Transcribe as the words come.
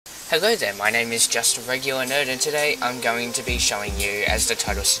Hello there, my name is JustARegularNerd, and today I'm going to be showing you, as the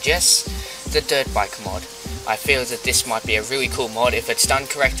title suggests, the dirt bike mod. I feel that this might be a really cool mod if it's done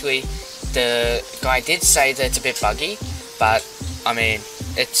correctly. The guy did say that it's a bit buggy, but I mean,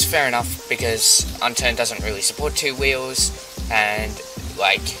 it's fair enough because Unturned doesn't really support two wheels, and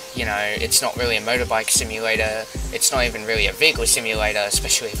you know, it's not really a motorbike simulator, it's not even really a vehicle simulator,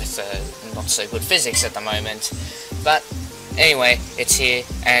 especially with the not so good physics at the moment. But anyway, it's here,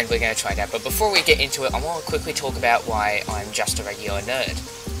 and we're going to try it out. But before we get into it, I want to quickly talk about why I'm just a regular nerd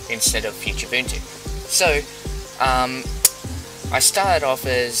instead of Future Ubuntu. So, I started off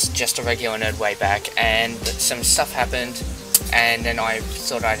as just a regular nerd way back, and some stuff happened, and then I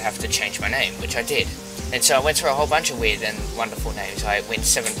thought I'd have to change my name, which I did. And so I went through a whole bunch of weird and wonderful names, like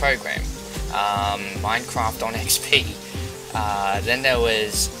Win7 Program, Minecraft on XP, then there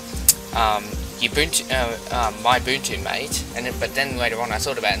was Ubuntu, my Ubuntu mate, but then later on I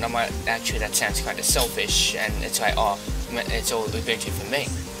thought about it and I'm like, actually that sounds kind of selfish, and it's like, oh, it's all Ubuntu for me,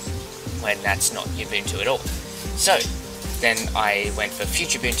 when that's not Ubuntu at all. So then I went for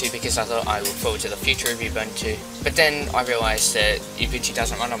Future Ubuntu because I thought I look forward to the future of Ubuntu, but then I realised that Ubuntu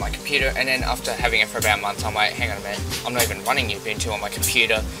doesn't run on my computer, and then after having it for about a month I'm like, hang on a minute, I'm not even running Ubuntu on my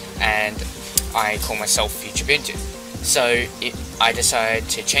computer, and I call myself Future Ubuntu. So I decided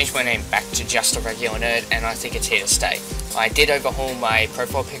to change my name back to Just a Regular Nerd, and I think it's here to stay. I did overhaul my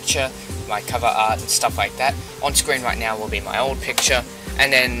profile picture, my cover art and stuff like that. On screen right now will be my old picture,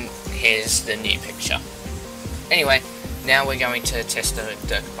 and then here's the new picture. Anyway, now we're going to test the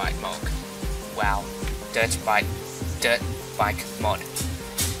dirt bike mod. Wow, dirt bike mod.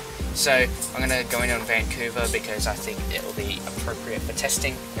 So I'm gonna go in on Vancouver because I think it'll be appropriate for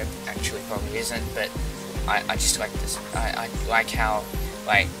testing. It actually probably isn't, but I just like this. I like how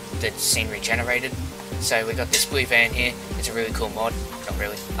the scenery generated. So we got this blue van here. It's a really cool mod. Not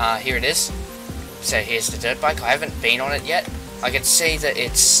really. Here it is. So here's the dirt bike. I haven't been on it yet. I can see that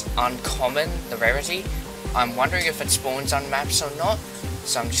it's uncommon, the rarity. I'm wondering if it spawns on maps or not.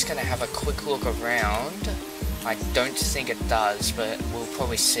 So I'm just gonna have a quick look around. I don't think it does, but we'll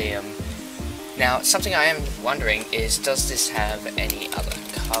probably see them. Now, something I am wondering is, does this have any other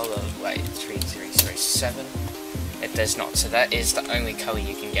color? Wait, 3337. It does not, so that is the only color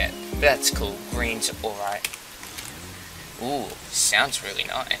you can get. But that's cool. Green's alright. Ooh, sounds really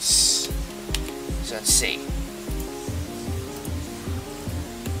nice. So let's see.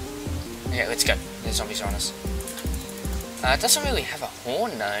 Okay, let's go. The zombies are on us. It doesn't really have a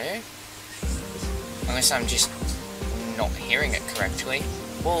horn though. Unless I'm just not hearing it correctly.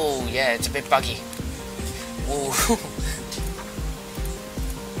 Oh yeah, it's a bit buggy. Ooh.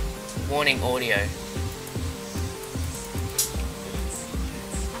 Warning audio.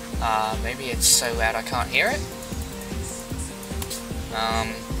 Maybe it's so loud I can't hear it.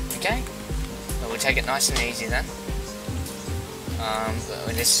 Okay. Well, we'll take it nice and easy then.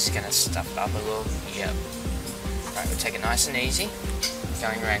 Well, this is gonna stuff up a little. Yep. Right, we'll take it nice and easy.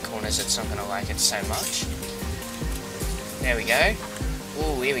 Going around corners, it's not gonna like it so much. There we go.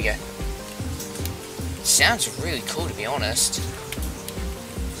 Ooh, here we go. Sounds really cool, to be honest.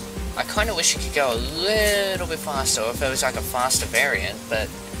 I kind of wish it could go a little bit faster, or if it was like a faster variant, but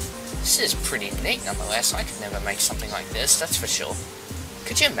this is pretty neat nonetheless. I could never make something like this, that's for sure.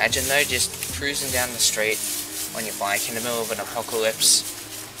 Could you imagine though, just cruising down the street on your bike in the middle of an apocalypse?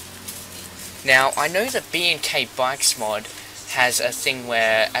 Now, I know that B&K Bikes mod has a thing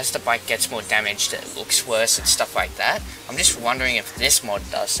where as the bike gets more damaged it looks worse and stuff like that. I'm just wondering if this mod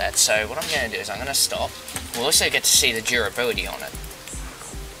does that, so what I'm going to do is I'm going to stop. We'll also get to see the durability on it.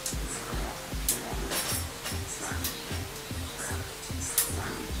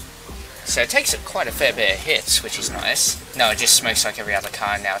 So it takes quite a fair bit of hits, which is nice. No, it just smokes like every other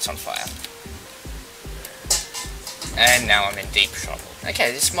car, and now it's on fire. And now I'm in deep trouble.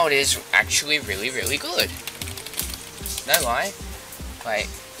 Okay, this mod is actually really, really good. No lie. Wait.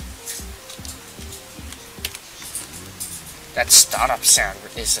 That startup sound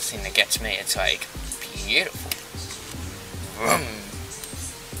is the thing that gets me. It's like, beautiful. Vroom.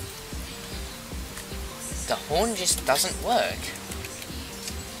 The horn just doesn't work.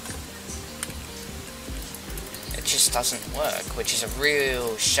 It just doesn't work, which is a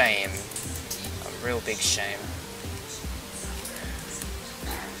real shame. A real big shame.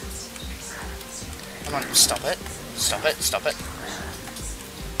 Come on, stop it. Stop it, stop it.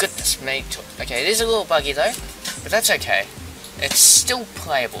 Goodness me. Okay, it is a little buggy though, but that's okay. It's still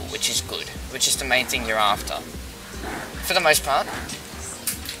playable, which is good, which is the main thing you're after. For the most part.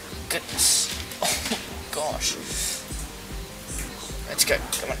 Goodness. Oh gosh. Let's go,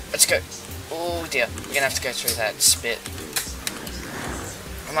 come on, let's go. Oh dear, we're gonna have to go through that spit.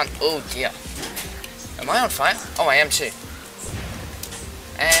 I'm on. Oh dear. Am I on fire? Oh, I am too.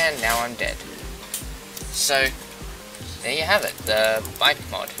 And now I'm dead. So, there you have it, the bike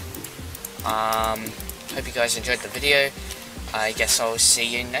mod. Hope you guys enjoyed the video. I guess I'll see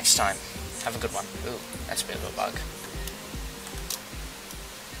you next time. Have a good one. Ooh, that's a bit of a bug.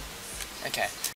 Okay.